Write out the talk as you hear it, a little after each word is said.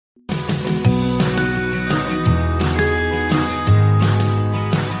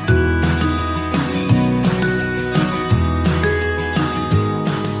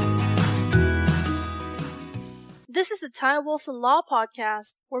is the Ty Wilson Law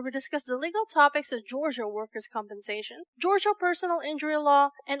Podcast, where we discuss the legal topics of Georgia workers' compensation, Georgia personal injury law,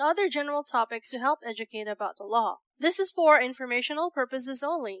 and other general topics to help educate about the law. This is for informational purposes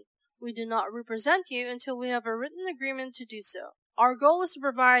only. We do not represent you until we have a written agreement to do so. Our goal is to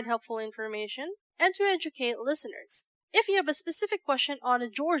provide helpful information and to educate listeners. If you have a specific question on a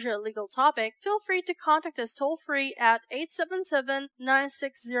Georgia legal topic, feel free to contact us toll-free at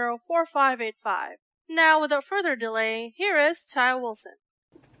 877-960-4585. Now, without further delay, here is Ty Wilson.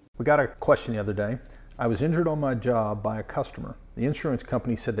 We got a question the other day. I was injured on my job by a customer. The insurance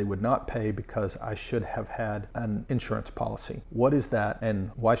company said they would not pay because I should have had an insurance policy. What is that, and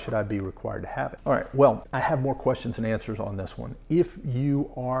why should I be required to have it? All right, well, I have more questions and answers on this one. If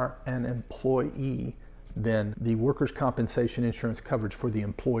you are an employee, then the workers' compensation insurance coverage for the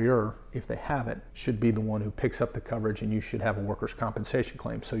employer, if they have it, should be the one who picks up the coverage, and you should have a workers' compensation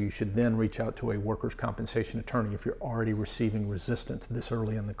claim. So you should then reach out to a workers' compensation attorney if you're already receiving resistance this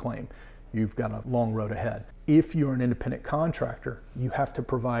early in the claim. You've got a long road ahead. If you're an independent contractor, you have to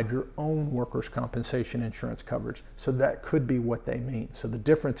provide your own workers' compensation insurance coverage. So that could be what they mean. So the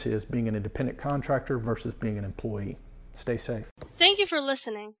difference is being an independent contractor versus being an employee. Stay safe. Thank you for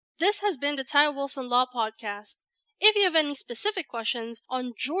listening. This has been the Ty Wilson Law Podcast. If you have any specific questions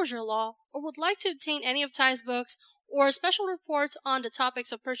on Georgia law or would like to obtain any of Ty's books or special reports on the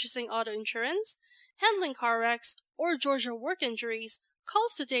topics of purchasing auto insurance, handling car wrecks, or Georgia work injuries, call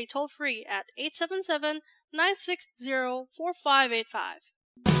us today toll-free at 877-960-4585.